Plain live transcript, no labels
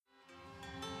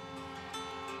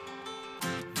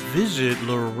Visit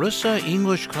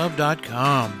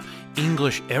larissaenglishclub.com.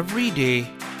 English every day,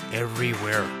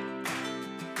 everywhere.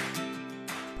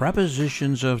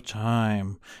 Prepositions of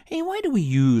time. Hey, why do we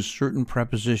use certain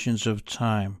prepositions of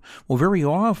time? Well, very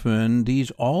often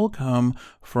these all come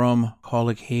from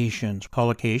collocations.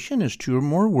 Collocation is two or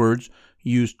more words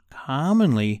used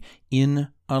commonly in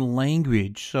a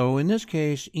language. So in this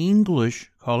case,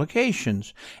 English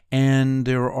collocations. And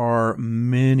there are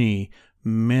many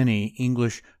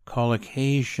English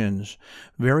collocations.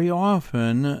 Very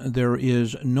often there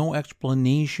is no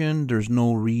explanation, there's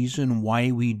no reason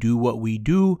why we do what we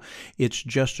do. It's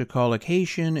just a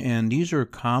collocation, and these are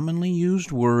commonly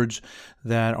used words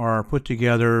that are put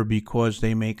together because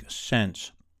they make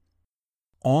sense.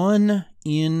 On,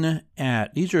 in,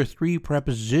 at. These are three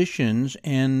prepositions,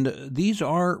 and these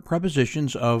are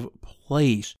prepositions of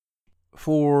place.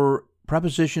 For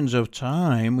prepositions of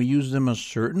time, we use them a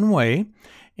certain way,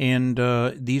 and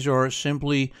these are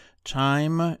simply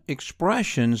time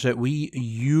expressions that we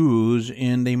use,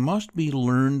 and they must be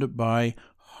learned by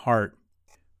heart.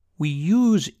 We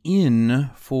use in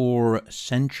for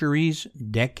centuries,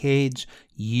 decades,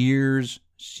 years,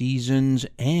 seasons,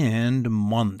 and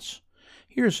months.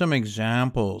 Here are some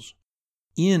examples.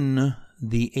 In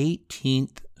the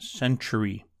 18th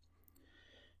century.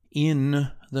 In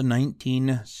the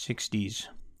 1960s.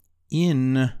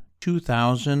 In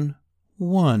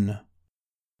 2001.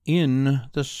 In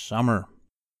the summer.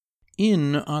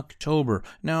 In October.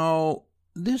 Now,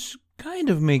 this kind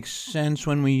of makes sense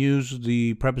when we use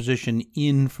the preposition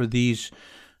in for these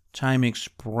time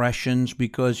expressions,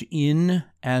 because in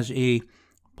as a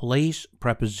place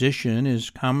preposition is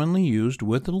commonly used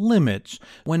with limits.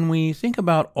 When we think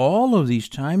about all of these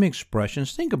time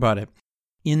expressions, think about it.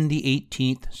 In the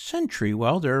 18th century,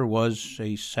 well, there was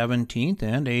a 17th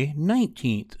and a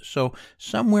 19th. So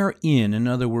somewhere in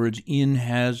other words, in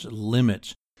has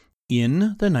limits.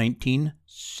 In the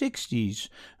 1960s,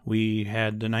 we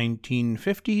had the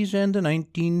 1950s and the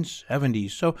 1970s.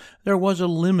 So there was a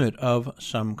limit of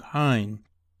some kind.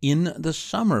 In the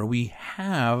summer, we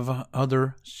have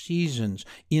other seasons.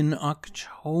 In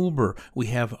October, we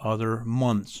have other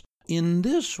months. In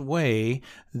this way,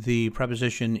 the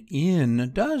preposition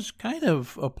in does kind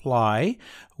of apply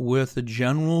with the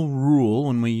general rule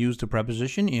when we use the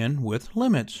preposition in with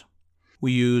limits.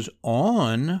 We use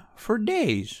on for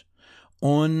days.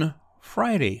 On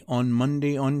Friday, on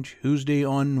Monday, on Tuesday,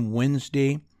 on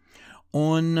Wednesday,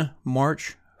 on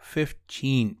March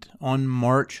 15th, on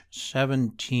March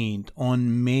 17th,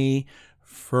 on May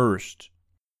 1st,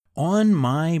 on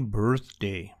my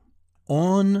birthday,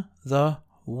 on the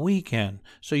weekend.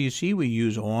 So you see, we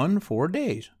use on for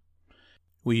days.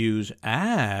 We use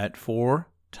at for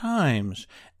times.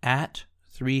 At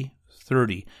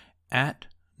 3:30, at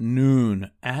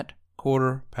noon, at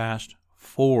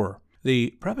 4:15. The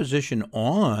preposition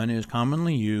on is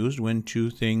commonly used when two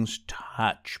things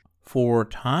touch. For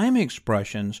time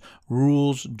expressions,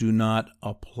 rules do not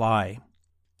apply.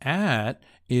 At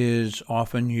is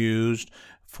often used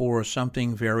for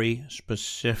something very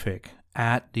specific.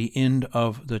 At the end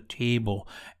of the table,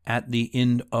 at the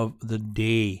end of the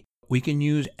day. We can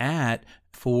use at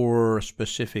for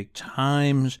specific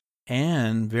times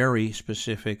and very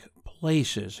specific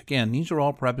places. Again, these are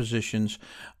all prepositions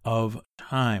of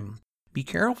time. Be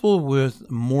careful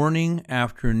with morning,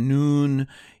 afternoon,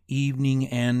 evening,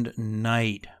 and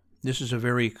night. This is a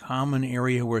very common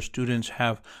area where students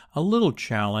have a little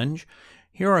challenge.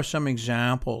 Here are some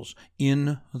examples.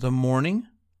 In the morning,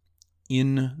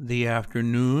 in the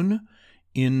afternoon,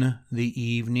 in the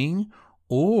evening,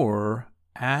 or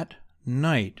at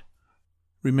night.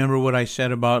 Remember what I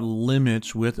said about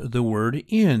limits with the word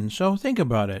in, so think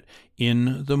about it.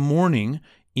 In the morning,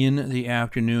 in the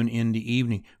afternoon, in the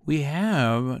evening. We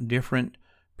have different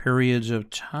periods of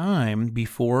time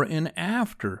before and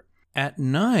after. At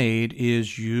night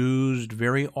is used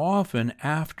very often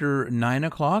after 9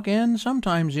 o'clock and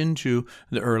sometimes into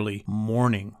the early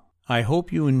morning. I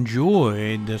hope you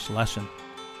enjoyed this lesson.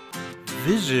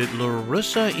 Visit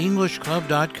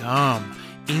larissaenglishclub.com.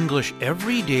 English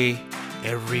every day,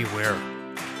 everywhere.